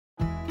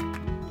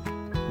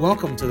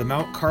Welcome to the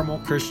Mount Carmel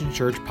Christian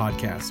Church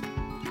podcast.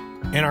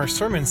 In our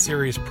sermon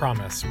series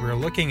Promise, we're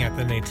looking at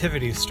the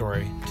Nativity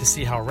story to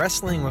see how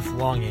wrestling with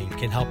longing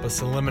can help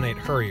us eliminate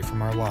hurry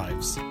from our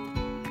lives.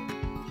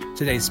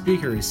 Today's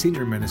speaker is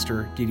Senior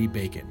Minister Dee Dee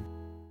Bacon.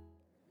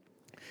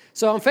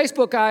 So on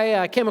Facebook,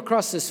 I came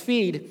across this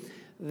feed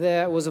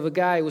that was of a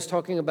guy who was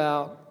talking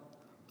about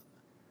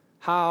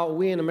how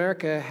we in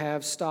America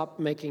have stopped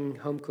making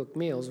home-cooked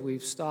meals.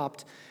 We've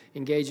stopped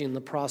engaging in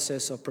the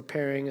process of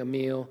preparing a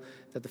meal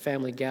that the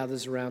family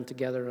gathers around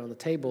together on the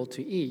table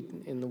to eat.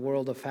 In the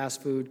world of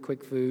fast food,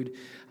 quick food,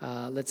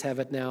 let's have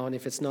it now, and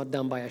if it's not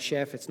done by a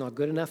chef, it's not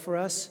good enough for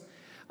us.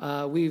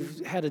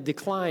 We've had a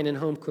decline in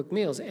home-cooked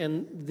meals,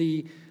 and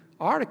the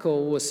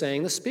article was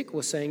saying, the speaker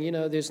was saying,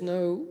 there's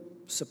no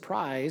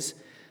surprise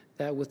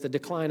that with the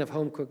decline of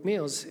home-cooked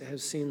meals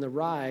has seen the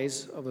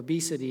rise of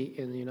obesity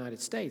in the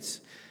United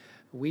States.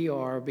 We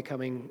are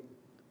becoming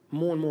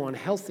more and more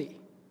unhealthy.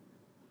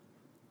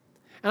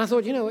 And I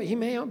thought, he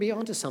may be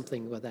onto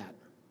something with that.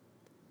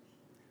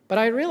 But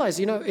I realized,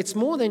 it's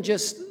more than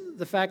just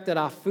the fact that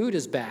our food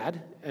is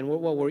bad and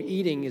what we're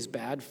eating is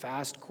bad,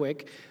 fast,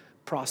 quick,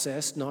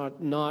 processed,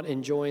 not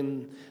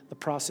enjoying the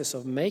process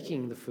of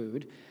making the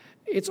food.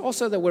 It's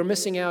also that we're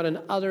missing out in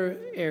other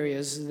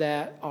areas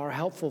that are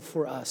helpful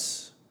for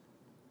us.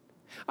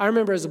 I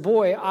remember as a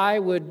boy, I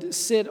would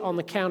sit on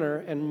the counter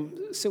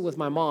and sit with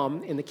my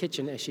mom in the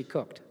kitchen as she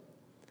cooked.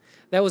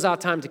 That was our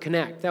time to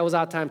connect. That was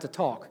our time to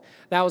talk.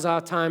 That was our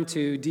time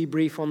to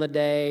debrief on the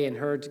day and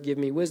her to give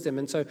me wisdom.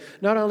 And so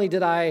not only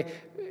did I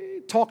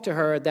talk to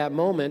her at that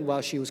moment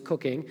while she was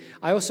cooking,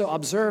 I also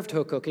observed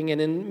her cooking. And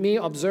in me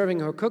observing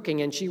her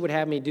cooking, and she would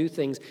have me do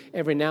things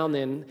every now and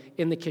then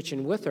in the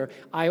kitchen with her,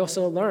 I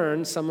also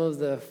learned some of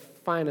the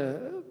finer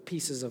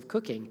pieces of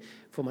cooking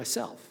for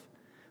myself.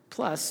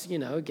 Plus,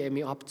 it gave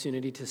me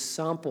opportunity to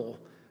sample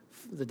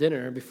the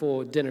dinner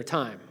before dinner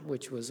time,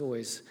 which was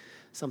always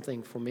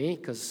something for me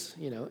because,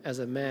 as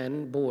a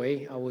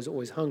boy, I was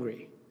always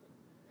hungry.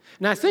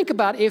 Now, think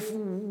about if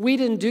we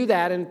didn't do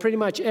that, and pretty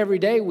much every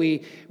day we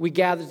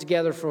gathered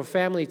together for a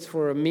family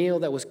for a meal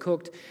that was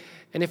cooked,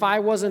 and if I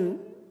wasn't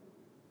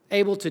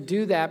able to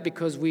do that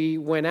because we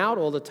went out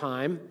all the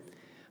time,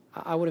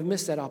 I would have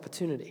missed that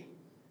opportunity.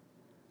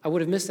 I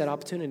would have missed that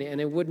opportunity, and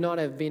it would not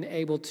have been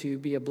able to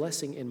be a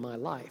blessing in my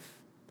life.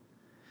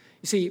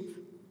 You see,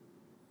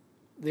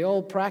 the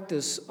old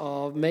practice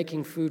of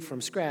making food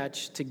from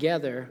scratch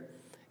together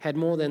had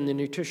more than the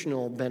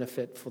nutritional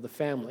benefit for the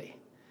family.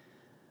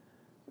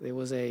 There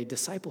was a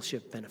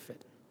discipleship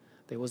benefit.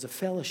 There was a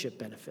fellowship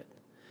benefit.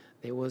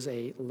 There was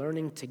a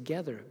learning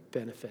together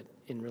benefit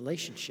in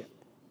relationship.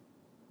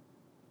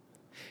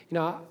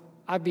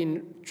 I've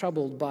been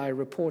troubled by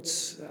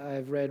reports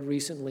I've read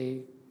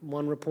recently.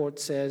 One report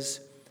says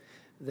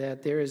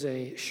that there is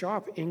a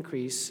sharp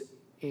increase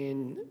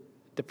in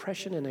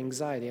depression and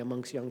anxiety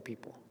amongst young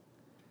people.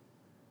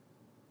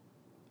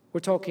 We're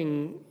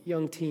talking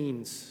young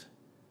teens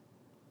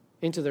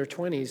into their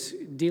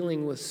 20s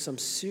dealing with some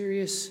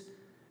serious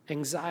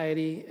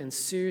anxiety and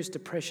serious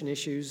depression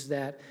issues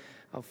that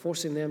are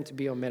forcing them to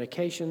be on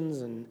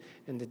medications and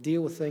to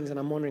deal with things. And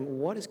I'm wondering,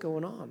 what is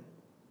going on?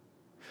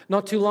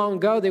 Not too long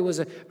ago, there was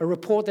a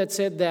report that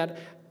said that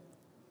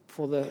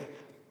for the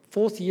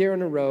fourth year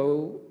in a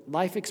row,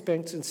 life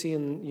expectancy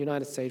in the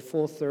United States,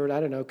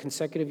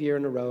 consecutive year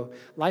in a row,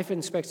 life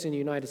expectancy in the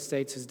United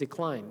States has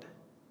declined.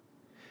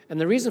 And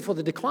the reason for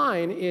the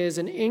decline is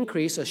an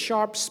increase, a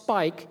sharp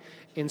spike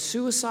in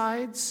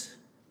suicides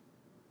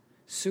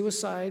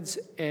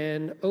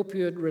and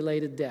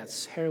opioid-related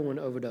deaths, heroin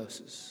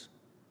overdoses.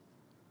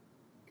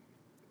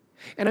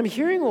 And I'm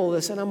hearing all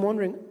this and I'm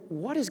wondering,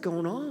 what is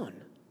going on?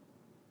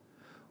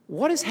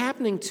 What is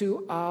happening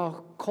to our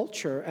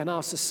culture and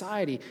our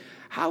society?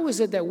 How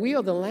is it that we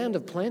are the land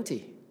of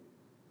plenty?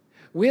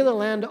 We're the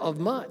land of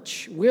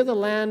much. We're the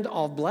land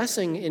of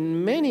blessing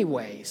in many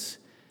ways.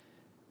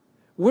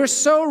 We're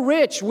so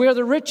rich. We're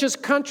the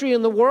richest country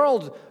in the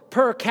world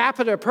per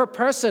capita, per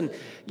person,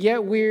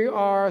 yet we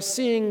are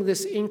seeing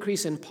this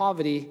increase in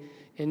poverty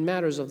in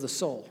matters of the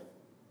soul.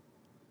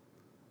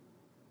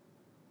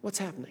 What's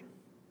happening?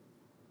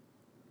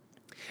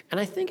 And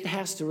I think it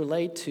has to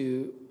relate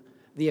to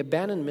the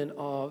abandonment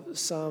of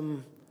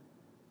some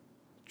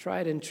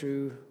tried and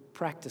true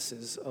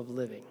practices of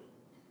living,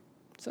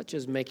 such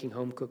as making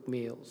home-cooked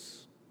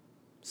meals,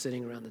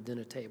 sitting around the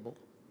dinner table.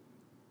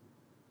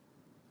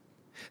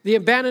 The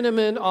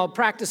abandonment of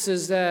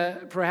practices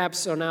that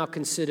perhaps are now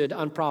considered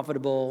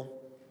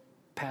unprofitable,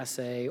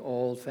 passé,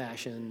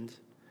 old-fashioned,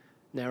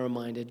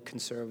 narrow-minded,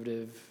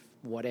 conservative,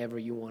 whatever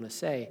you want to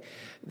say,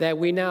 that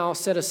we now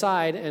set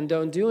aside and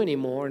don't do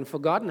anymore and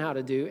forgotten how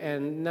to do,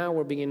 and now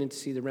we're beginning to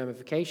see the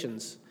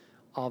ramifications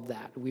of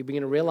that. We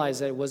begin to realize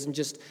that it wasn't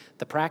just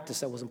the practice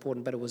that was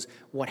important, but it was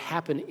what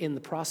happened in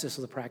the process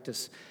of the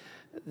practice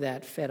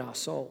that fed our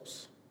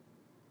souls.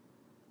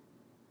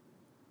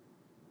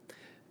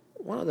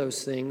 One of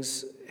those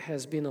things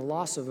has been a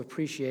loss of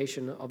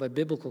appreciation of a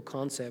biblical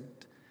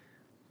concept.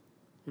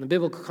 And the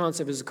biblical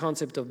concept is the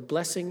concept of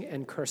blessing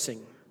and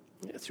cursing.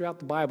 Throughout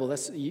the Bible,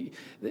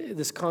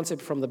 this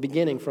concept from the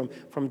beginning,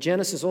 from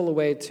Genesis all the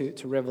way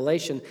to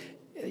Revelation,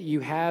 you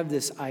have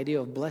this idea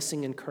of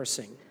blessing and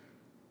cursing.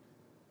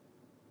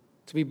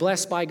 To be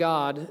blessed by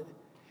God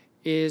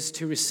is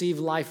to receive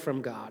life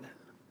from God,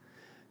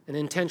 an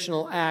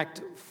intentional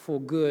act for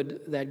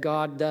good that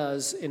God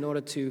does in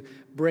order to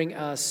bring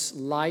us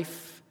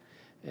life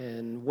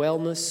and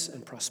wellness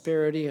and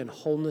prosperity and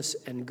wholeness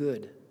and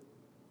good.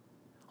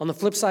 On the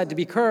flip side, to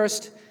be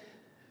cursed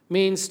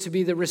means to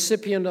be the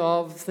recipient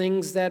of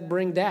things that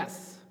bring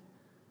death.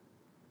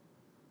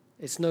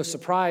 It's no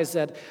surprise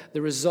that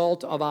the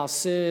result of our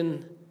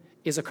sin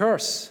is a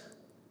curse.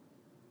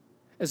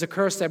 It's a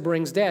curse that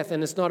brings death,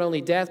 and it's not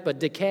only death, but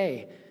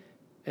decay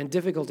and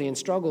difficulty and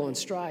struggle and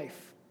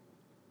strife.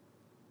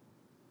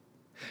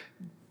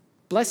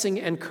 Blessing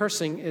and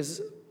cursing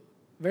is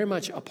very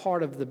much a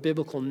part of the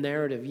biblical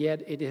narrative,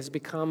 yet it has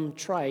become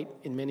trite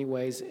in many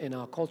ways in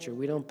our culture.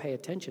 We don't pay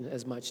attention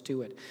as much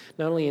to it,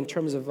 not only in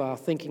terms of our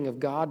thinking of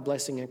God,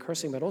 blessing and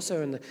cursing, but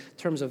also in the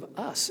terms of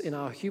us in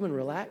our human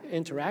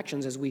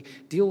interactions as we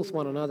deal with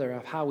one another,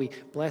 of how we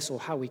bless or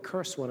how we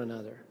curse one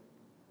another.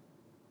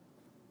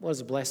 What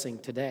is a blessing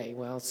today?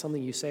 Well, it's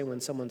something you say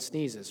when someone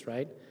sneezes,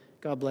 right?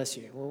 God bless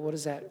you. Well, what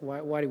is that?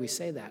 Why do we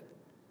say that?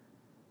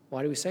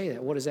 Why do we say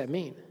that? What does that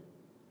mean?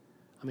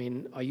 I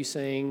mean, are you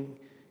saying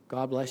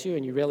God bless you,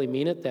 and you really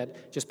mean it,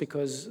 that just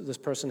because this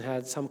person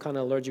had some kind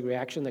of allergic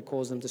reaction that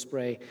caused them to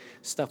spray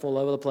stuff all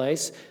over the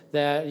place,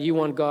 that you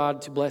want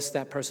God to bless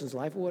that person's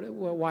life?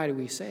 Why do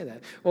we say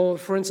that? Or,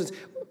 for instance,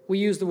 we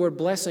use the word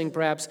blessing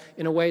perhaps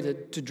in a way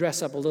to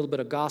dress up a little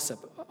bit of gossip.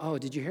 Oh,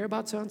 did you hear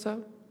about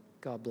so-and-so?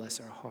 God bless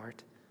her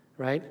heart,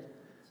 right?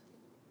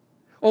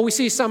 Or we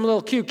see some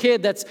little cute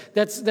kid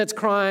that's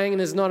crying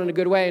and is not in a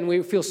good way, and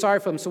we feel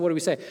sorry for him, so what do we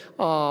say?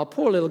 Oh,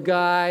 poor little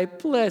guy,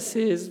 bless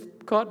his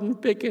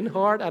cotton-picking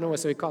heart. I don't want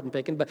to say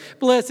cotton-picking, but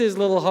bless his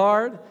little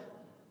heart.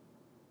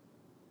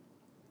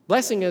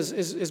 Blessing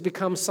has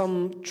become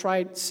some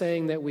trite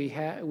saying that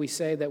we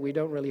say that we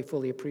don't really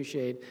fully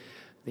appreciate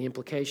the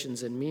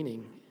implications and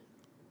meaning.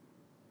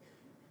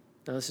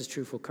 Now, this is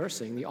true for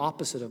cursing, the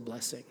opposite of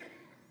blessing.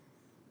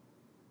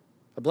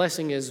 A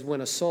blessing is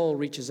when a soul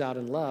reaches out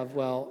in love.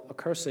 Well, a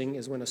cursing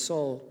is when a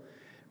soul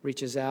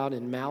reaches out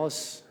in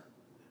malice,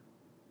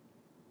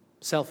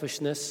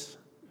 selfishness,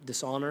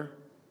 dishonor.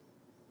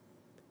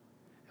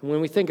 And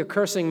when we think of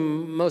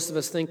cursing, most of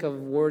us think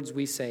of words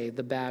we say,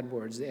 the bad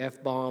words, the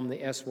F-bomb,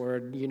 the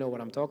S-word, you know what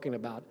I'm talking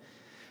about.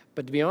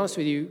 But to be honest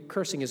with you,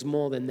 cursing is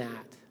more than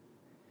that.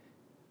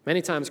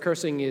 Many times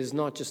cursing is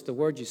not just the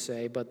word you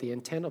say, but the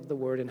intent of the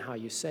word and how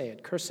you say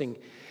it. Cursing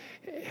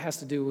has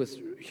to do with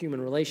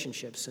human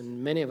relationships,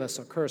 and many of us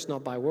are cursed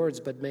not by words,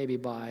 but maybe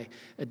by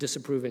a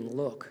disapproving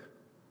look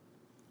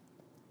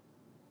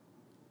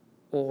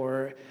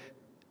or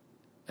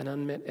an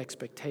unmet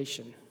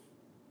expectation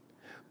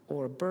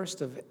or a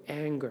burst of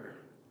anger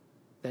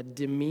that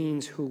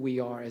demeans who we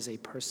are as a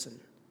person.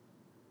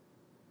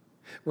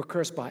 We're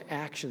cursed by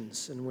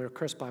actions, and we're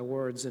cursed by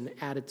words and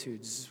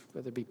attitudes,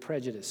 whether it be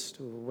prejudice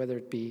or whether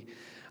it be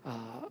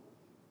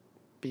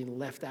being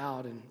left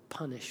out and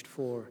punished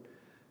for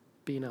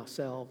being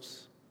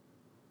ourselves.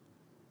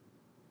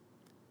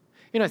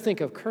 I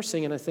think of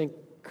cursing, and I think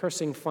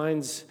cursing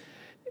finds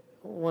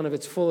one of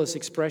its fullest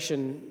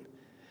expression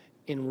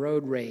in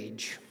road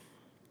rage.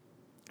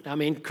 I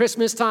mean,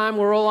 Christmas time,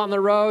 we're all on the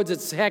roads,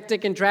 it's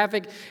hectic in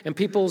traffic, and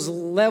people's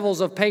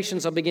levels of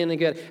patience are beginning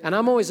to get. And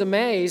I'm always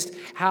amazed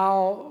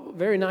how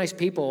very nice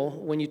people,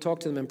 when you talk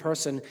to them in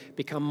person,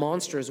 become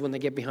monsters when they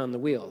get behind the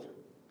wheel.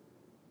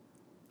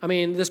 I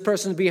mean, this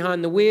person's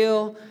behind the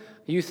wheel,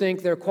 you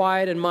think they're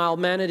quiet and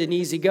mild-mannered and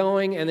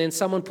easygoing, and then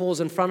someone pulls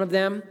in front of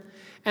them.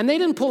 And they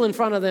didn't pull in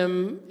front of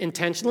them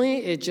intentionally,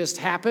 it just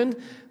happened.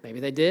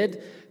 Maybe they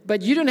did.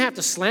 But you didn't have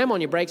to slam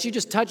on your brakes, you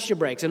just touched your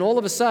brakes. And all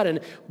of a sudden,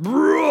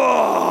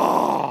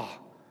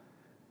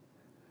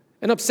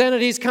 and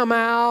obscenities come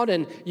out,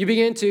 and you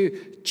begin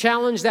to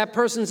challenge that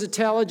person's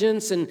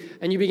intelligence, and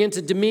you begin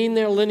to demean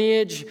their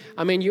lineage.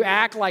 I mean, you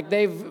act like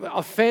they've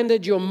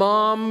offended your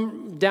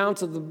mom down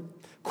to the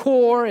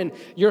core, and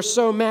you're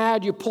so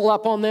mad, you pull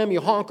up on them,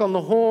 you honk on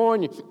the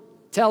horn, you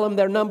tell them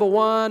they're number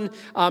one.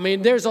 I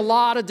mean, there's a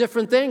lot of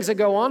different things that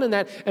go on in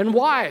that. And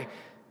why?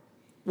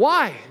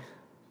 Why?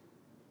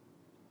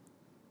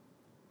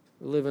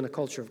 We live in a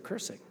culture of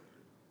cursing.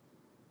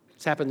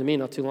 This happened to me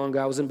not too long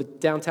ago. I was in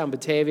downtown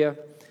Batavia.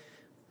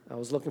 I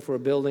was looking for a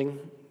building.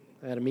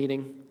 I had a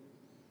meeting.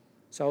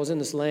 So I was in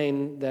this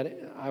lane that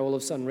I all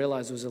of a sudden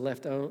realized was a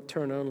left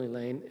turn-only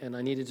lane, and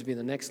I needed to be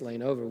the next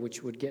lane over,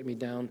 which would get me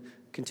down,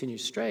 continue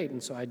straight.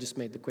 And so I just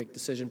made the quick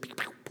decision,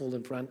 pulled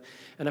in front.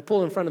 And I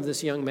pulled in front of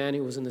this young man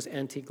who was in this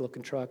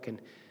antique-looking truck, and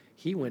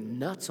he went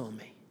nuts on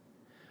me.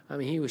 I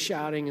mean, he was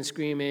shouting and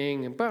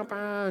screaming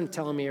and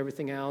telling me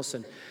everything else,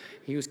 and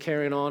he was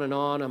carrying on and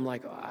on. I'm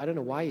like, I don't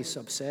know why he's so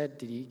upset.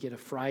 Did he get a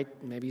fright?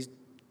 Maybe he's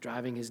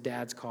driving his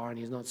dad's car and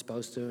he's not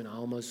supposed to, and I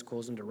almost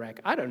caused him to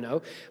wreck. I don't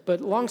know. But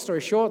long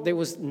story short, there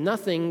was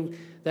nothing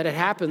that had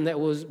happened that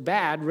was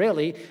bad,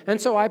 really.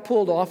 And so I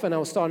pulled off and I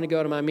was starting to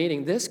go to my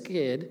meeting. This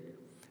kid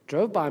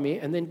drove by me,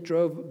 and then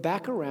drove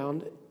back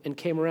around and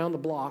came around the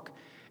block,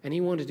 and he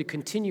wanted to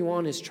continue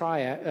on his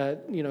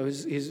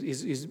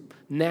his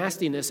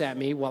nastiness at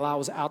me while I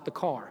was out the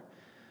car.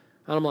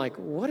 And I'm like,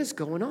 what is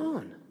going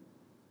on?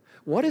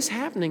 What is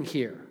happening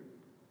here?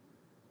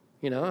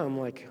 I'm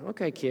like,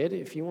 okay, kid,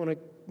 if you want to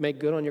make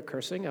good on your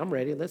cursing, I'm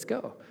ready. Let's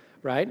go,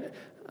 right?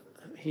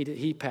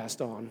 He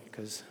passed on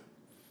because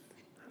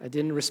I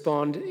didn't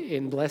respond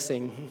in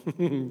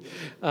blessing.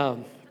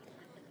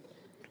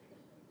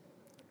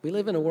 We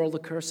live in a world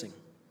of cursing.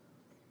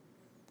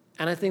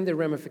 And I think the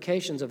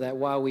ramifications of that,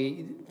 while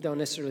we don't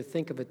necessarily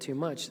think of it too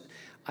much,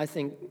 I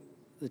think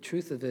the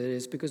truth of it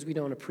is because we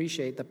don't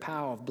appreciate the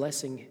power of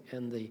blessing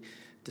and the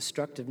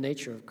destructive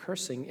nature of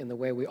cursing in the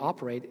way we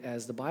operate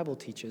as the Bible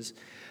teaches,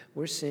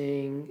 we're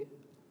seeing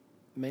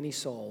many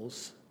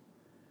souls,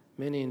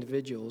 many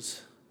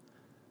individuals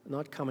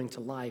not coming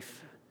to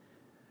life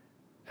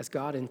as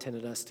God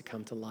intended us to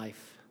come to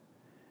life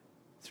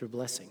through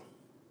blessing.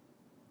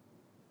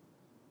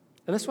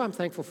 And that's why I'm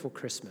thankful for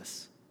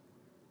Christmas.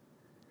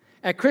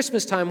 At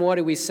Christmas time, what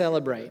do we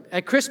celebrate?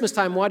 At Christmas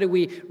time, what do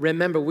we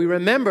remember? We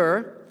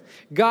remember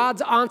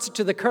God's answer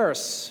to the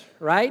curse,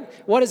 right?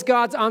 What is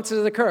God's answer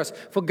to the curse?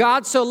 For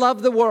God so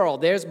loved the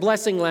world, there's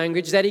blessing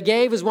language, that he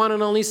gave his one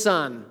and only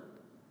Son,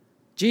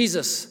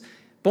 Jesus,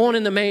 born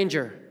in the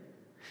manger,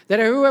 that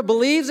whoever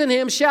believes in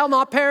him shall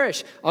not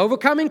perish,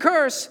 overcoming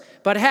curse,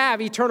 but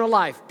have eternal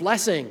life,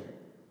 blessing.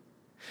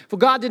 For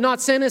God did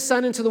not send his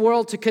Son into the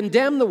world to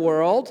condemn the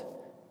world,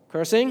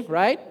 cursing,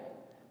 right?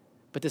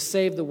 But to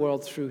save the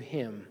world through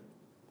him.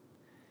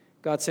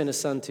 God sent his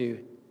Son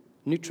to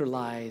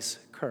neutralize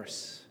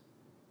curse,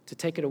 to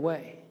take it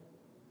away.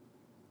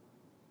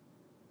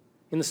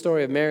 In the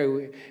story of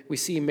Mary, we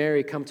see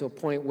Mary come to a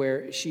point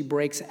where she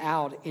breaks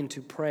out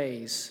into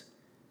praise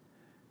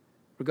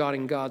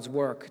regarding God's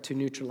work to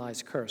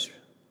neutralize curse.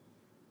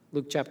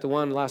 Luke chapter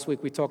 1, last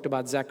week we talked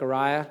about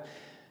Zechariah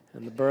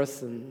and the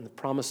birth and the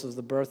promise of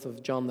the birth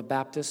of John the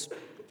Baptist.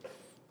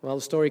 Well,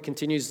 the story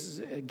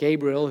continues.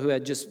 Gabriel, who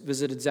had just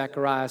visited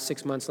Zechariah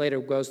 6 months later,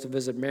 goes to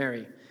visit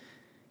Mary.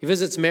 He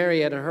visits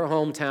Mary at her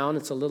hometown.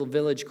 It's a little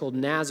village called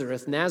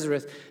Nazareth.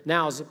 Nazareth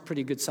now is a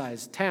pretty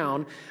good-sized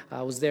town.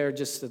 I was there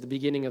just at the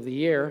beginning of the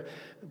year.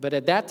 But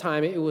at that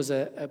time, it was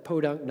a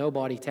podunk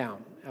nobody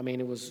town. I mean,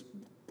 it was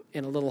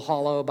in a little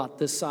hollow about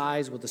this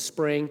size with a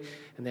spring,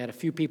 and they had a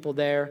few people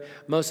there.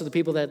 Most of the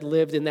people that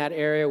lived in that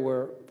area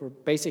were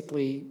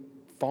basically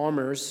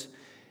farmers,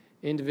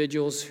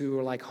 individuals who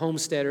were like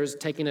homesteaders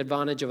taking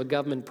advantage of a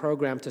government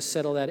program to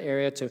settle that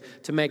area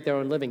to make their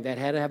own living. They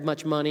hadn't have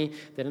much money.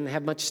 They didn't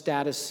have much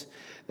status.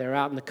 They're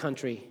out in the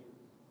country.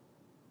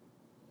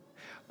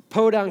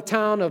 Podunk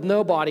town of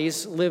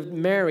nobodies lived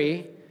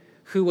Mary,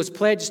 who was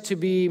pledged to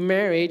be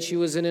married. She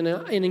was in an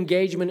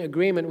engagement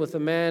agreement with a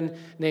man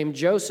named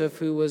Joseph,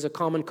 who was a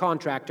common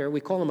contractor. We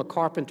call him a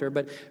carpenter,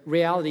 but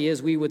reality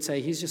is we would say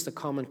he's just a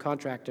common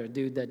contractor, a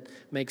dude that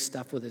makes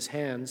stuff with his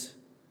hands.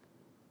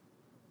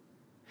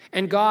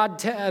 And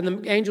and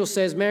the angel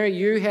says, Mary,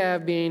 you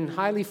have been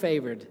highly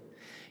favored.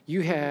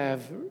 You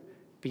have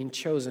been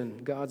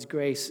chosen. God's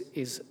grace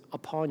is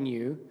upon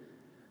you.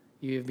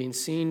 You have been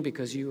seen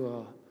because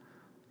you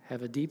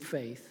have a deep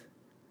faith.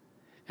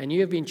 And you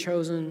have been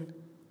chosen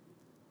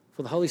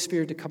for the Holy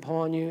Spirit to come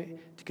upon you,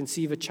 to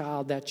conceive a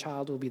child. That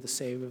child will be the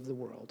Savior of the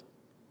world.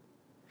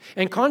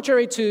 And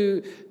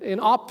in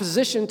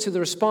opposition to the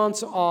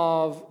response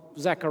of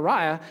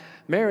Zechariah,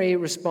 Mary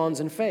responds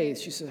in faith.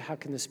 She says, how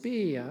can this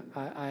be?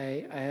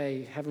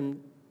 I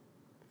haven't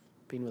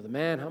been with a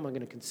man. How am I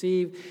going to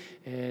conceive?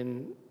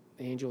 And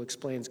the angel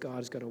explains God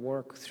is going to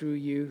work through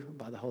you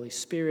by the Holy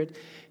Spirit.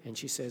 And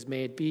she says,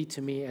 may it be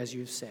to me as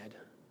you've said.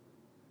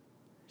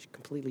 She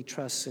completely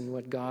trusts in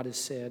what God has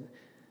said.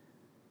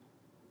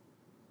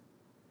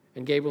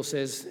 And Gabriel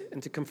says,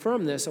 and to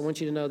confirm this, I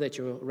want you to know that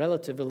your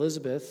relative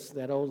Elizabeth,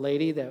 that old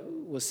lady that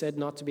was said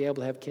not to be able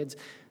to have kids,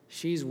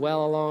 she's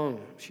well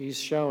along. She's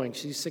showing.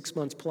 She's 6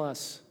 months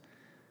plus.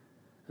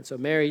 And so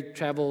Mary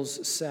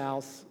travels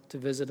south to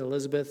visit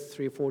Elizabeth,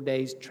 3 or 4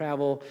 days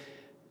travel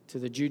to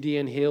the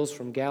Judean hills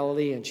from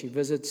Galilee, and she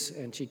visits,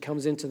 and she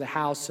comes into the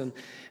house, and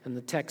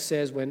the text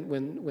says when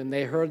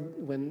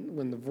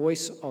the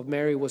voice of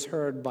Mary was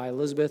heard by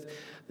Elizabeth,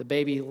 the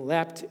baby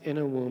leapt in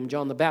her womb.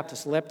 John the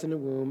Baptist leapt in her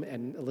womb,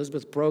 and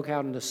Elizabeth broke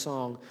out into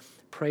song,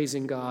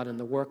 praising God and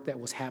the work that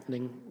was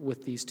happening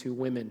with these two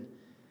women.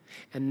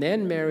 And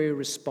then Mary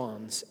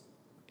responds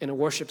in a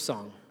worship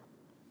song.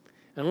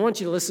 And I want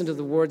you to listen to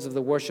the words of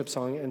the worship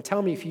song and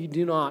tell me if you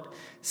do not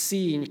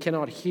see and you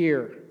cannot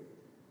hear.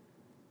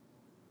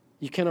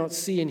 You cannot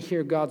see and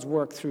hear God's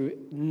work through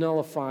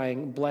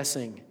nullifying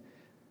blessing.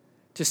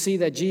 To see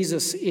that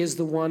Jesus is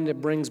the one that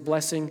brings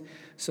blessing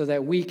so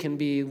that we can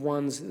be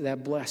ones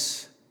that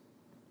bless.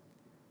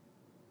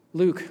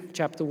 Luke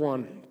chapter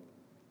 1.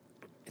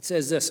 It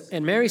says this,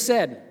 and Mary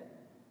said,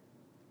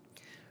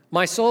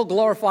 my soul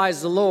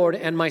glorifies the Lord,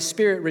 and my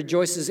spirit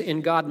rejoices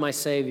in God my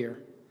Savior.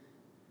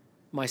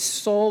 My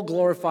soul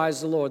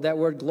glorifies the Lord. That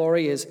word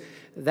glory is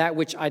that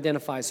which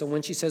identifies. So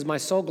when she says, my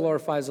soul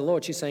glorifies the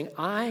Lord, she's saying,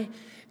 I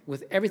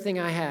with everything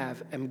I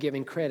have, am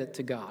giving credit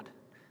to God.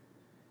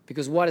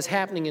 Because what is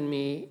happening in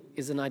me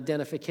is an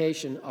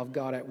identification of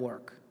God at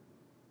work.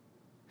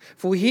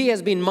 For he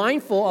has been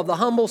mindful of the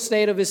humble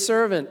state of his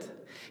servant.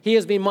 He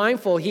has been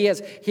mindful. He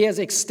has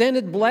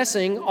extended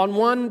blessing on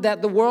one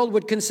that the world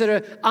would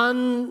consider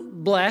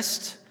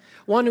unblessed,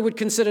 one who would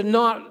consider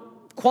not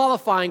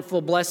qualifying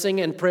for blessing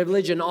and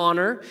privilege and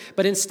honor.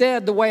 But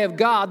instead, the way of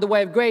God, the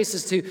way of grace,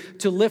 is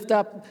to lift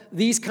up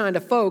these kind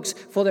of folks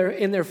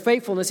in their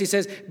faithfulness. He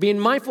says, being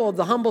mindful of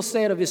the humble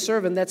state of his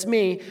servant, that's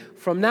me.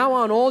 From now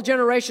on, all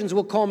generations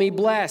will call me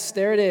blessed.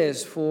 There it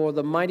is. For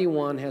the mighty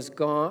one has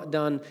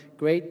done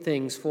great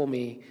things for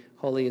me.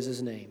 Holy is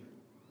his name.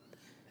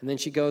 And then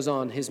she goes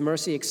on. His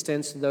mercy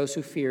extends to those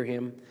who fear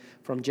him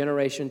from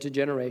generation to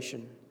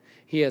generation.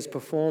 He has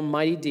performed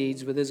mighty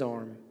deeds with his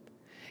arm.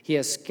 He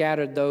has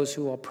scattered those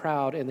who are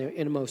proud in their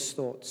innermost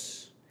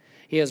thoughts.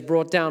 He has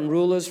brought down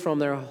rulers from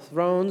their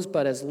thrones,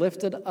 but has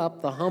lifted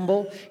up the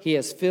humble. He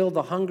has filled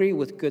the hungry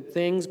with good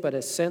things, but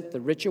has sent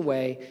the rich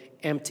away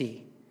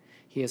empty.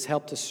 He has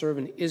helped his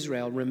servant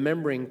Israel,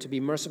 remembering to be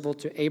merciful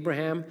to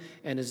Abraham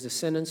and his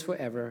descendants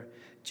forever,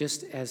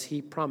 just as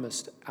he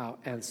promised our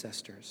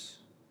ancestors.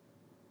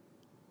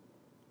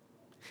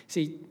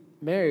 See,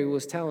 Mary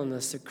was telling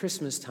us at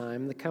Christmas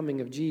time, the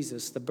coming of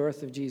Jesus, the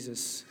birth of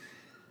Jesus,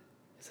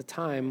 it's a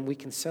time we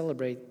can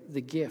celebrate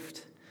the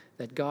gift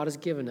that God has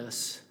given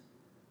us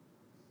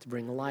to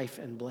bring life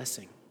and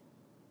blessing.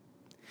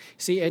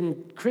 See,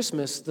 in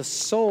Christmas, the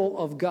soul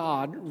of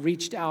God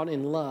reached out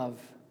in love,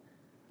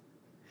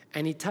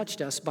 and he touched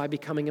us by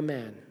becoming a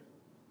man.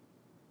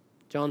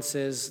 John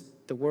says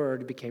the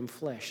Word became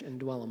flesh and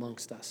dwelt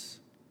amongst us.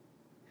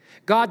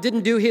 God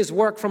didn't do his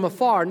work from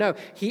afar. No,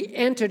 he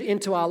entered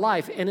into our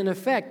life and, in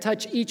effect,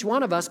 touched each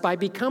one of us by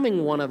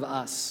becoming one of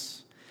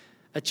us.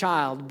 A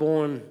child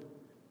born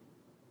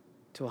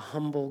to a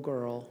humble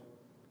girl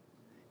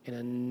in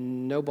a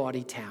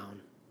nobody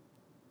town,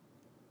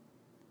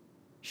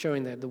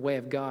 showing that the way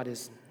of God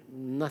is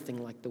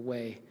nothing like the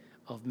way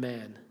of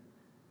man.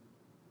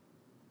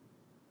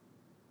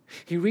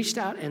 He reached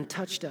out and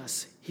touched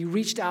us. He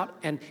reached out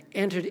and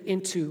entered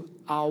into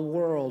our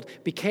world,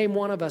 became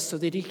one of us so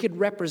that he could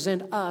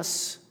represent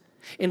us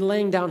in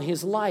laying down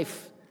his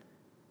life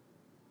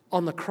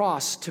on the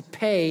cross to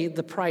pay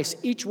the price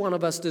each one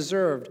of us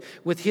deserved,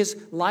 with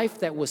his life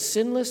that was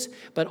sinless,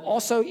 but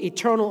also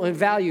eternal in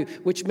value,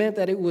 which meant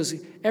that it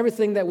was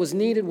everything that was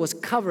needed was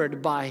covered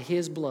by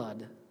his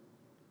blood.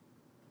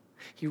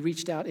 He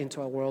reached out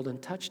into our world and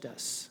touched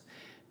us.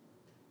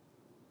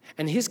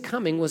 And his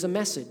coming was a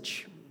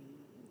message.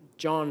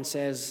 John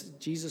says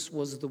Jesus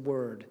was the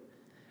Word,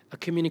 a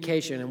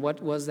communication. And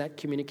what was that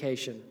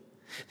communication?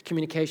 The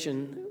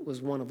communication was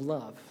one of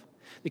love.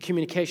 The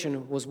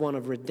communication was one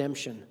of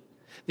redemption.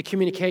 The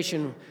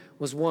communication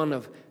was one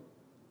of,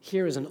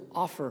 here is an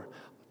offer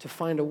to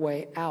find a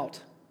way out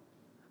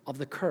of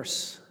the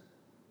curse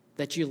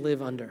that you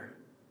live under.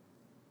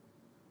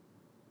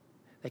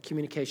 That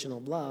communication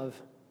of love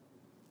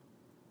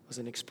was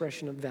an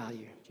expression of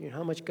value. Do you know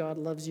how much God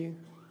loves you?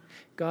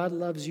 God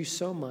loves you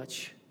so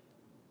much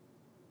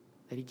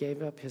that he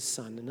gave up his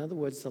Son. In other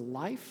words, the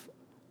life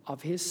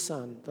of his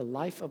Son, the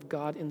life of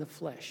God in the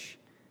flesh,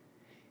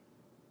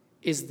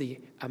 is the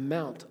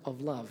amount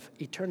of love,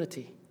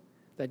 eternity,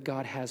 that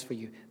God has for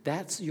you.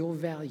 That's your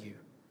value.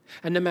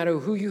 And no matter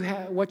who you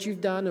have, what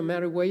you've done, no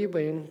matter where you've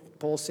been,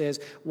 Paul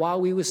says,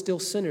 while we were still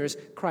sinners,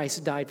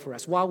 Christ died for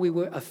us. While we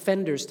were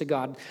offenders to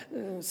God,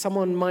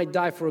 someone might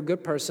die for a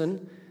good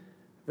person.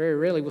 Very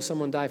rarely will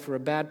someone die for a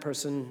bad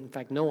person. In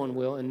fact, no one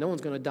will. And no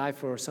one's going to die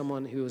for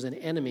someone who is an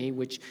enemy,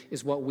 which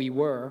is what we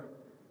were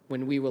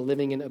when we were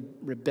living in a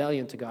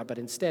rebellion to God. But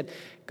instead,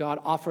 God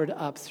offered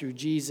up through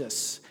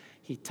Jesus.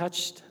 He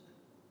touched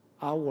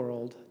our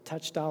world,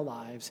 touched our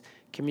lives,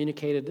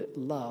 communicated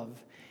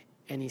love,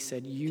 and he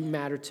said, you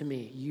matter to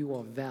me. You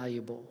are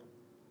valuable.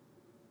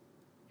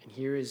 And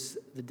here is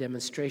the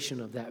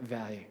demonstration of that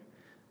value,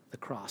 the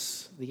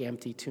cross, the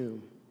empty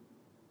tomb.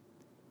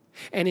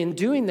 And in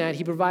doing that,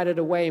 he provided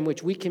a way in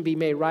which we can be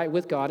made right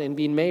with God. And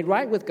being made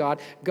right with God,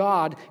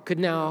 God could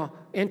now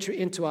enter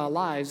into our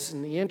lives.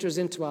 And he enters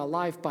into our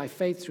life by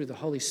faith through the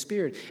Holy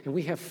Spirit. And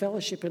we have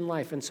fellowship in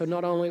life. And so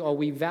not only are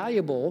we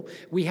valuable,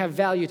 we have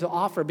value to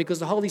offer because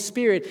the Holy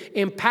Spirit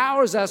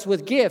empowers us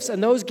with gifts.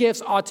 And those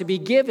gifts are to be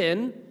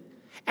given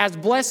as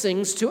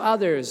blessings to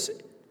others.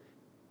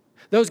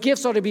 Those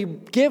gifts are to be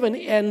given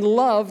and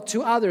loved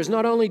to others.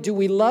 Not only do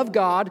we love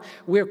God,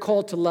 we're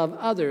called to love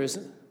others.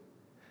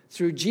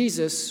 Through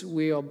Jesus,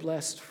 we are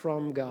blessed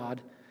from God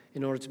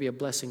in order to be a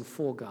blessing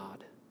for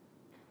God.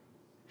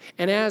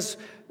 And as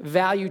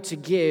value to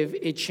give,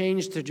 it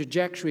changed the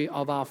trajectory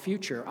of our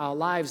future. Our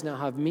lives now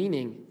have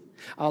meaning.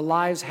 Our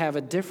lives have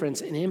a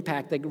difference and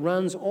impact that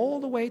runs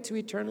all the way to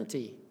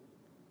eternity.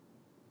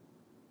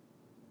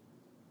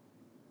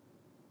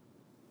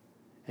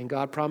 And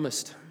God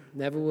promised,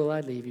 never will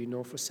I leave you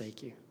nor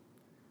forsake you.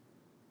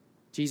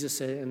 Jesus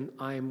said, and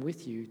I am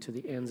with you to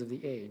the ends of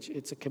the age.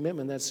 It's a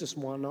commitment that's just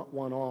one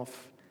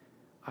off.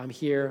 I'm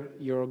here,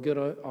 you're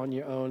good on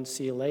your own,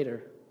 see you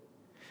later.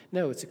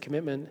 No, it's a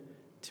commitment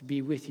to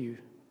be with you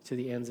to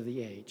the ends of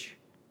the age.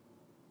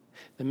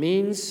 The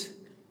means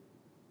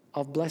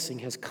of blessing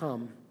has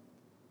come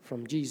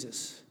from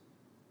Jesus.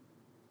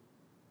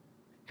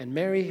 And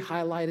Mary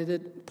highlighted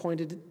it,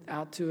 pointed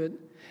out to it.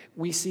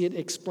 We see it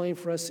explained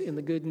for us in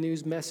the good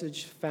news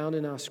message found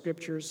in our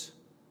scriptures.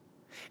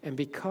 And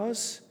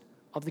because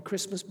of the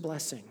Christmas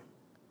blessing,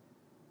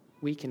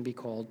 we can be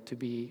called to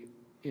be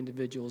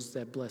individuals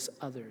that bless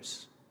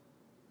others.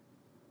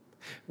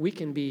 We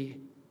can be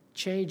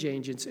change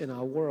agents in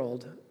our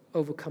world,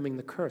 overcoming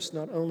the curse,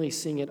 not only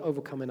seeing it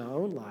overcome in our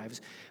own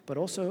lives, but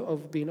also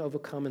being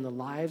overcome in the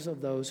lives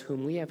of those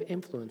whom we have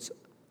influence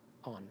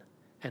on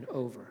and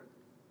over.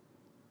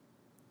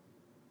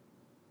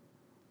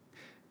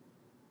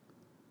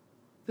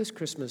 This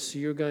Christmas,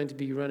 you're going to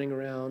be running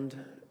around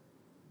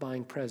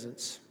buying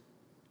presents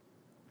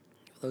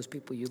for those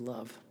people you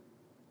love.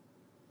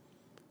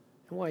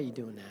 And why are you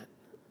doing that?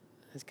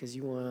 It's because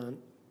you want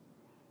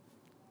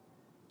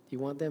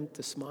them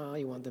to smile,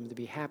 you want them to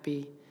be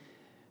happy,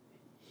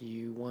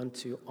 you want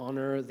to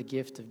honor the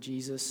gift of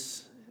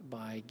Jesus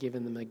by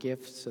giving them a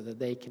gift so that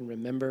they can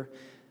remember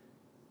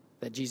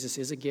that Jesus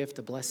is a gift,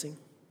 a blessing.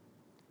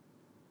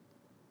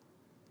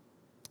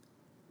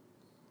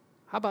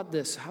 How about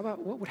this? How about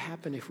what would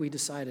happen if we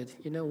decided,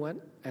 you know what,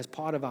 as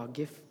part of our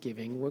gift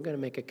giving, we're going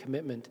to make a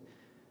commitment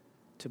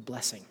to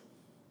blessing.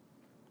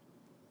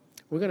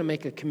 We're going to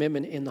make a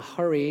commitment in the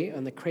hurry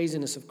and the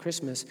craziness of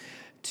Christmas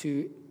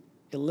to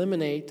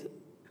eliminate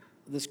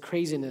this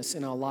craziness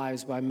in our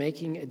lives by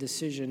making a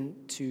decision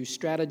to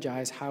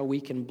strategize how we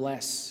can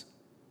bless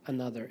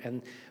another.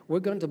 And we're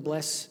going to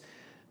bless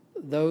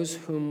those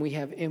whom we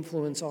have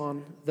influence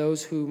on,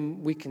 those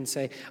whom we can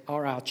say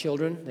are our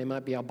children. They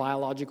might be our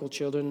biological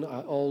children,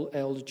 our old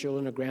elder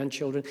children, or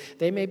grandchildren.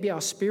 They may be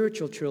our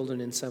spiritual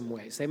children in some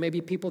ways. They may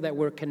be people that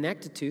we're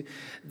connected to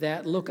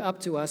that look up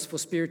to us for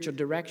spiritual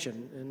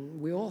direction.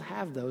 And we all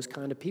have those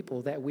kind of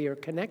people that we are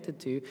connected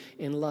to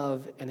in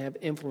love and have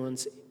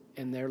influence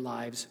in their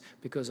lives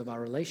because of our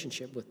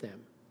relationship with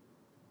them.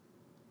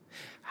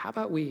 How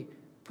about we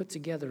put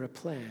together a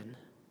plan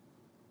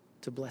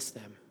to bless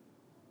them?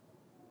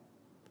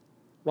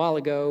 A while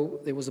ago,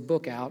 there was a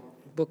book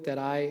that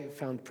I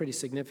found pretty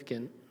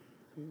significant.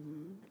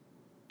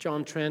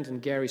 John Trent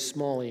and Gary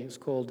Smalley. It was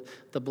called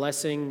The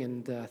Blessing,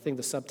 and I think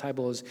the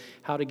subtitle is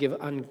How to Give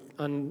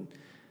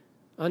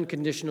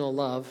Unconditional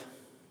Love.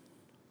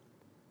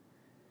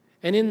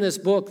 And in this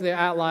book, they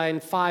outline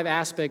 5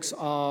 aspects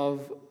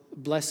of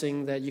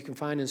blessing that you can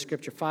find in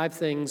Scripture, 5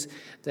 things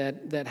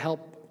that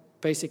help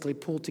basically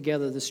pull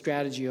together the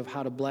strategy of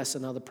how to bless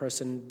another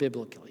person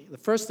biblically. The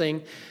first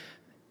thing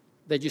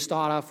that you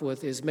start off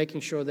with is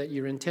making sure that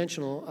you're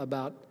intentional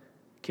about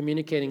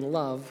communicating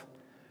love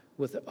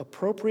with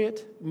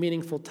appropriate,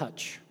 meaningful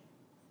touch.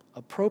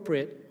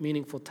 Appropriate,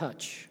 meaningful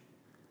touch.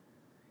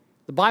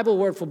 The Bible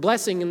word for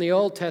blessing in the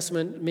Old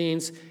Testament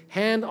means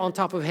hand on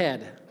top of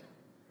head.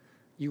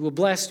 You were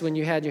blessed when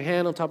you had your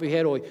hand on top of your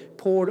head or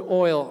poured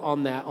oil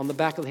on the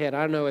back of the head.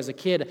 I don't know, as a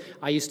kid,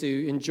 I used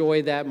to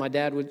enjoy that. My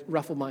dad would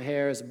ruffle my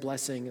hair as a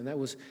blessing, and that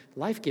was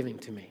life-giving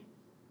to me.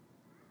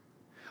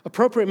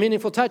 Appropriate,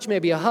 meaningful touch may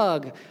be a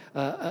hug,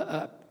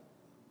 a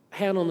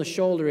hand on the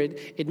shoulder.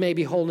 It may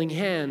be holding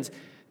hands.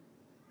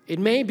 It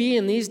may be,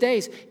 in these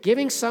days,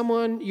 giving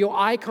someone your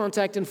eye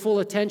contact and full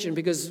attention,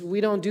 because we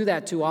don't do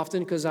that too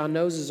often because our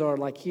noses are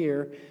like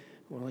here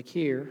or like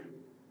here,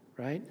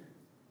 right?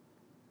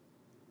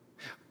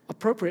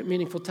 Appropriate,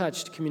 meaningful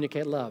touch to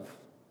communicate love.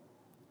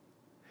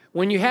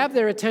 When you have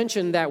their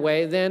attention that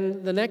way,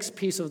 then the next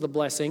piece of the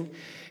blessing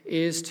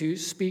is to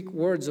speak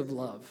words of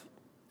love.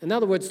 In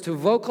other words, to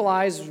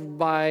vocalize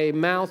by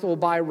mouth or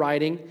by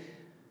writing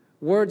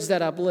words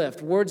that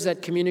uplift, words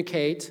that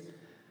communicate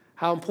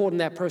how important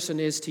that person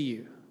is to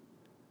you.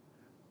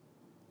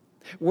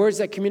 Words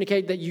that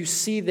communicate that you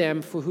see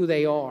them for who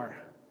they are.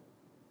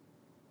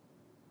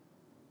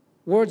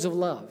 Words of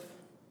love.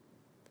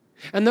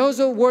 And those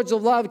words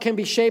of love can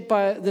be shaped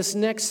by this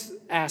next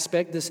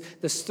aspect,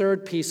 this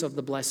third piece of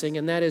the blessing,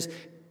 and that is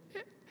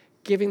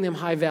giving them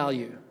high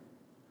value,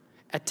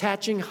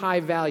 attaching high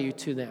value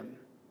to them.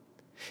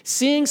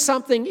 Seeing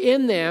something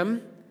in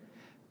them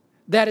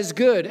that is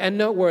good and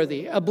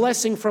noteworthy, a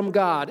blessing from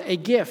God, a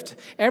gift.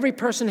 Every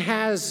person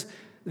has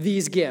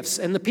these gifts.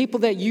 And the people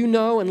that you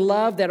know and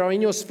love that are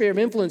in your sphere of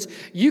influence,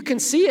 you can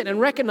see it and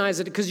recognize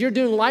it because you're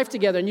doing life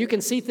together and you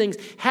can see things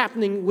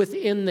happening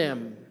within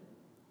them.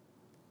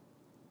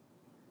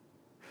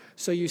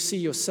 So you see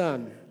your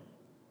son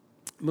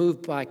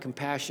moved by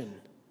compassion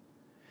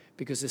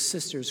because his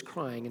sister is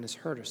crying and has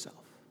hurt herself.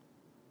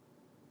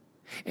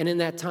 And in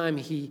that time,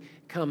 he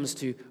comes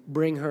to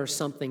bring her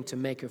something to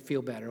make her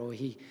feel better, or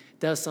he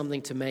does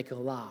something to make her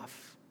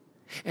laugh.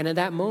 And at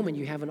that moment,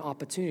 you have an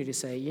opportunity to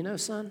say, you know,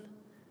 son,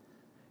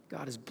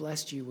 God has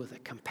blessed you with a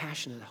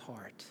compassionate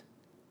heart.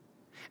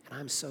 And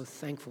I'm so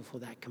thankful for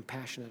that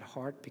compassionate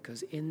heart,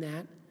 because in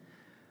that,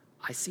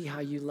 I see how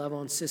you love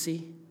on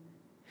Sissy,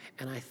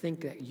 and I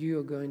think that you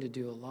are going to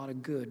do a lot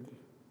of good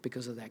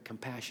because of that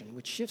compassion,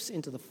 which shifts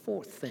into the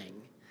fourth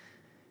thing.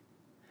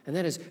 And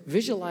that is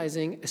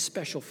visualizing a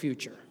special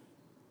future.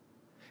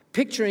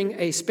 Picturing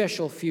a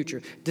special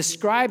future.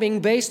 Describing,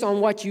 based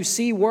on what you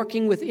see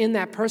working within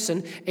that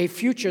person, a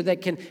future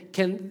that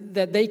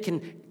that they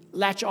can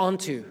latch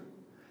onto,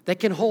 that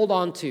can hold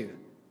on to.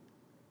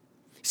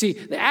 See,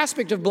 the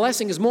aspect of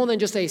blessing is more than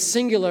just a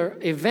singular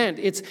event.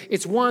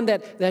 It's one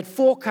that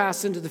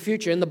forecasts into the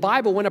future. In the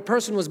Bible, when a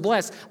person was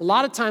blessed, a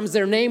lot of times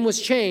their name was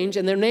changed,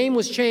 and their name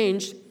was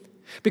changed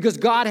because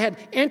God had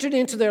entered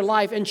into their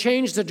life and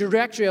changed the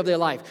trajectory of their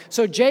life.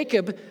 So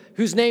Jacob,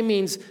 whose name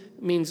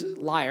means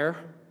liar,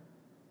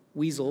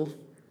 weasel,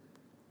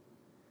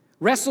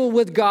 wrestled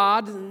with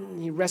God.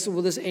 He wrestled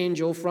with this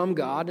angel from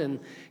God, and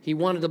he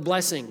wanted a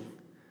blessing.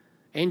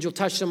 Angel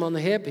touched him on the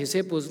hip. His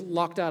hip was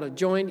locked out of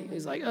joint.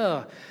 He's like,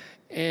 ugh.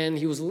 And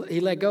he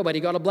let go, but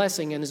he got a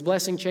blessing, and his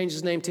blessing changed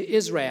his name to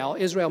Israel.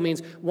 Israel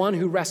means one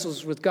who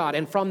wrestles with God.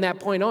 And from that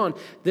point on,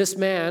 this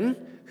man,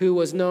 who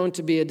was known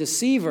to be a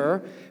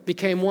deceiver,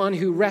 became one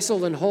who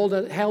wrestled and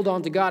held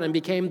on to God and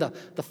became the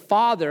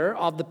father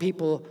of the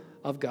people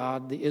of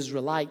God, the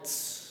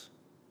Israelites.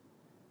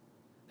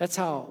 That's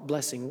how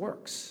blessing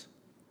works.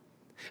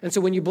 And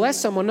so when you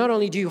bless someone, not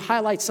only do you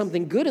highlight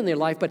something good in their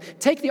life, but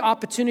take the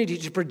opportunity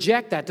to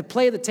project that, to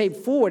play the tape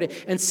forward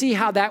and see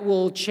how that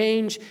will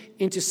change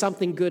into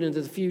something good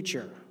into the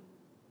future.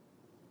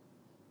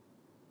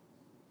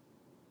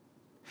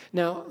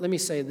 Now, let me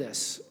say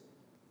this.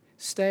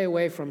 Stay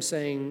away from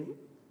saying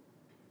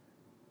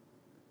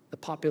the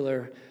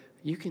popular,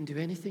 you can do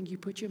anything you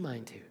put your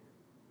mind to.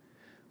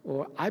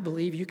 Or, I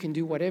believe you can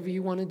do whatever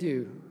you want to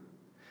do.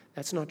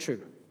 That's not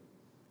true.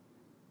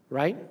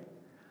 Right?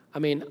 I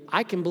mean,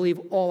 I can believe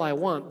all I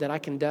want that I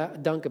can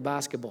dunk a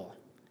basketball.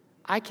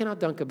 I cannot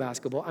dunk a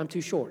basketball. I'm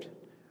too short,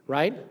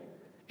 right?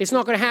 It's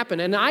not going to happen.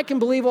 And I can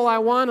believe all I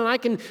want, and I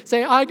can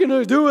say, I'm going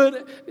to do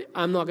it.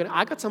 I'm not going to.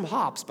 I got some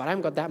hops, but I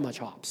haven't got that much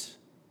hops.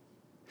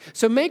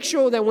 So make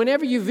sure that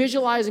whenever you're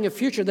visualizing a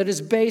future that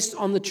is based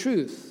on the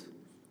truth.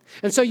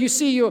 And so you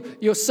see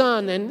your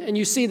son, and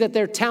you see that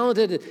they're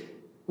talented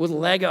with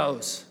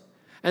Legos.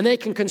 And they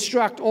can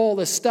construct all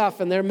this stuff,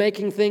 and they're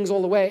making things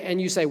all the way.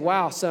 And you say,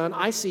 wow, son,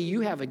 I see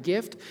you have a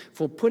gift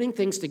for putting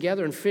things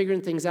together and figuring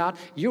things out.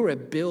 You're a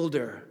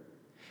builder.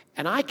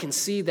 And I can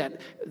see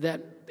that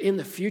in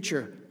the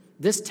future,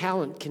 this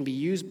talent can be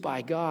used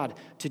by God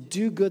to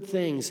do good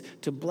things,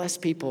 to bless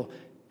people,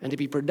 and to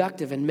be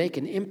productive and make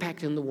an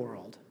impact in the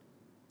world.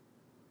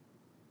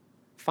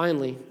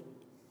 Finally,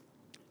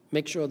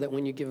 make sure that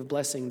when you give a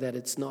blessing that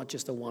it's not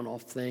just a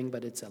one-off thing,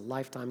 but it's a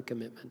lifetime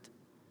commitment.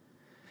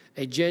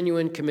 A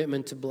genuine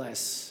commitment to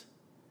bless.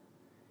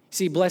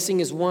 See, blessing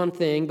is one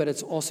thing, but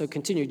it's also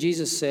continued.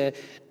 Jesus said,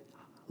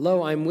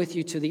 lo, I'm with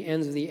you to the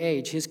ends of the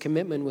age. His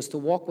commitment was to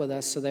walk with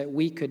us so that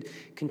we could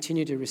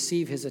continue to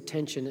receive his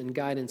attention and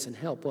guidance and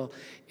help. Well,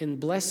 in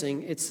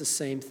blessing, it's the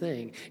same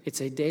thing.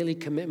 It's a daily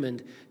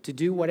commitment to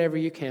do whatever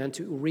you can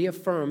to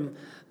reaffirm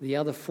the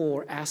other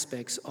four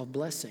aspects of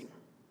blessing.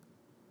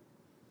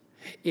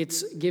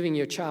 It's giving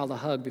your child a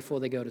hug before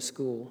they go to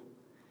school,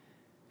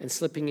 and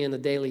slipping in a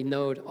daily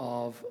note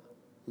of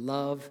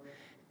love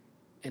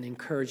and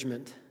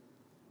encouragement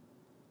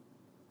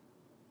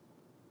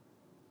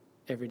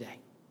every day.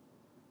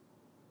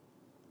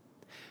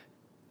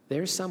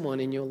 There's someone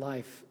in your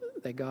life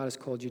that God has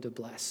called you to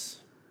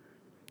bless.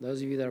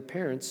 Those of you that are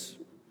parents,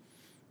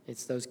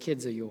 it's those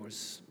kids of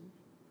yours.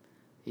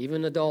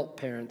 Even adult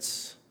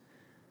parents,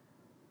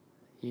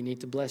 you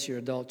need to bless your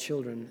adult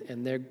children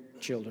and their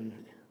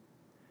children.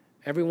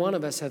 Every one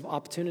of us have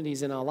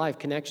opportunities in our life,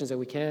 connections that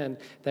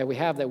we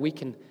have that we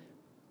can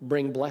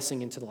bring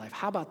blessing into the life.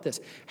 How about this?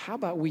 How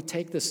about we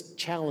take this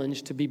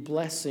challenge to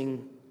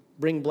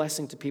bring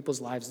blessing to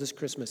people's lives this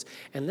Christmas,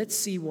 and let's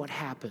see what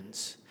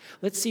happens.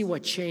 Let's see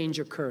what change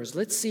occurs.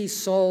 Let's see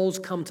souls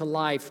come to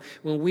life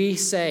when we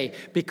say,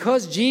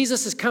 because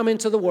Jesus has come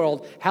into the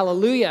world,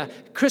 hallelujah,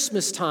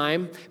 Christmas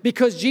time,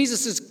 because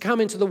Jesus has come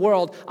into the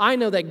world, I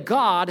know that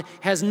God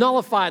has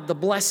nullified the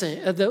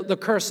blessing, the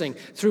cursing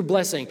through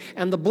blessing.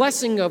 And the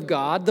blessing of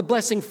God, the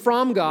blessing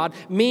from God,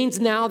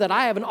 means now that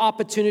I have an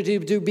opportunity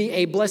to be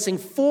a blessing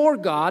for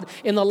God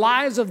in the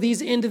lives of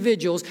these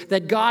individuals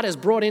that God has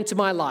brought into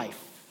my life,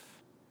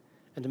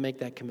 and to make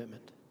that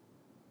commitment.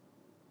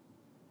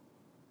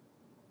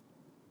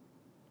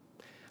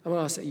 I'm going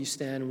to ask that you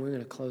stand, and we're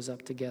going to close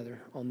up together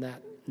on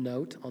that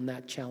note, on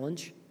that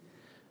challenge.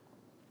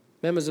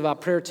 Members of our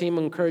prayer team,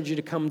 I encourage you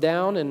to come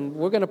down, and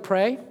we're going to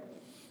pray.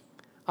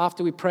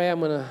 After we pray,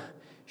 I'm going to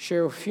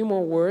share a few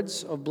more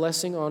words of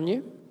blessing on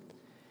you,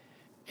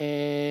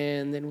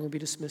 and then we'll be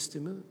dismissed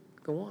to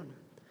go on.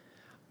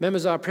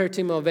 Members of our prayer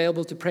team are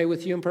available to pray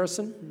with you in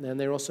person, and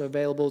they're also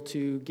available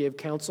to give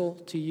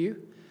counsel to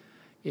you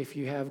if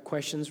you have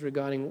questions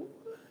regarding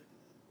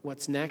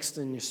what's next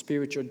in your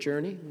spiritual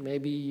journey.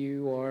 Maybe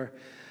you are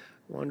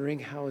wondering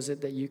how is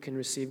it that you can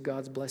receive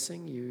God's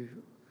blessing. You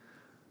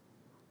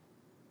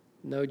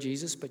know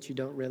Jesus, but you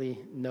don't really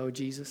know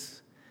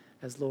Jesus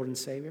as Lord and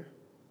Savior.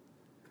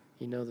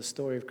 You know the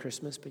story of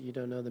Christmas, but you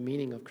don't know the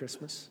meaning of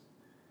Christmas.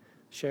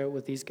 Share it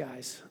with these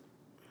guys.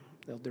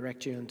 They'll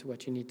direct you into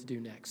what you need to do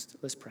next.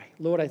 Let's pray.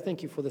 Lord, I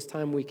thank you for this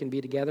time we can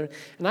be together.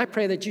 And I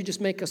pray that you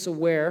just make us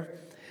aware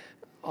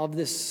of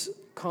this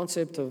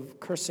concept of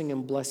cursing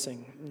and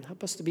blessing. And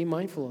help us to be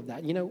mindful of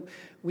that. You know,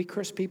 we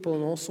curse people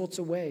in all sorts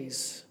of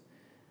ways.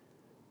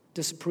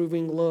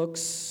 Disapproving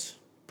looks,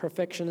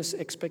 perfectionist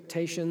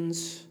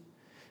expectations,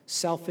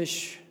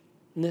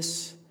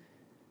 selfishness.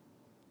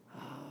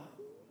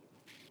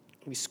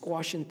 We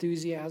squash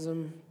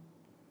enthusiasm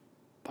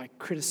by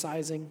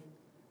criticizing.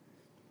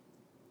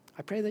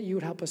 I pray that you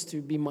would help us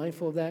to be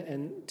mindful of that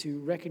and to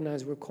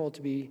recognize we're called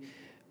to be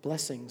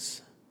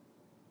blessings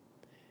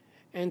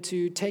and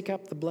to take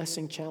up the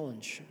blessing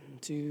challenge,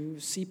 to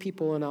see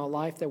people in our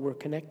life that we're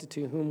connected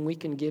to whom we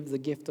can give the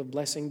gift of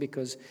blessing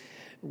because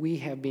we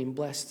have been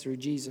blessed through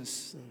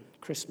Jesus and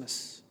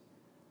Christmas.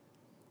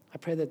 I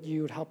pray that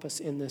you would help us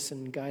in this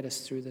and guide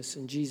us through this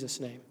in Jesus'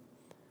 name.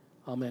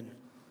 Amen.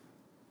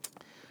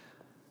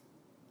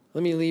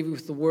 Let me leave you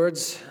with the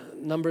words,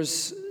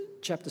 Numbers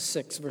chapter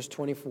 6, verse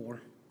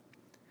 24.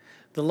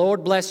 The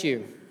Lord bless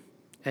you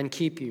and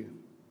keep you.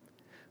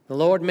 The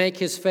Lord make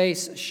his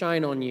face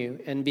shine on you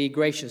and be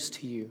gracious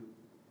to you.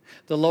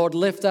 The Lord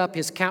lift up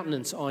his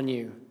countenance on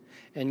you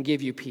and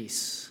give you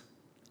peace.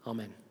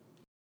 Amen.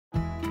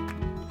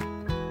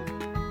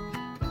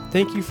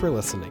 Thank you for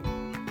listening.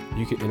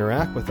 You can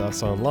interact with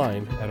us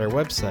online at our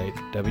website,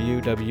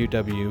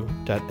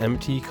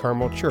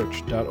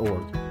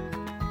 www.mtcarmelchurch.org.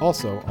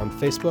 Also on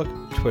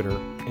Facebook, Twitter,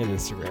 and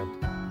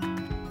Instagram.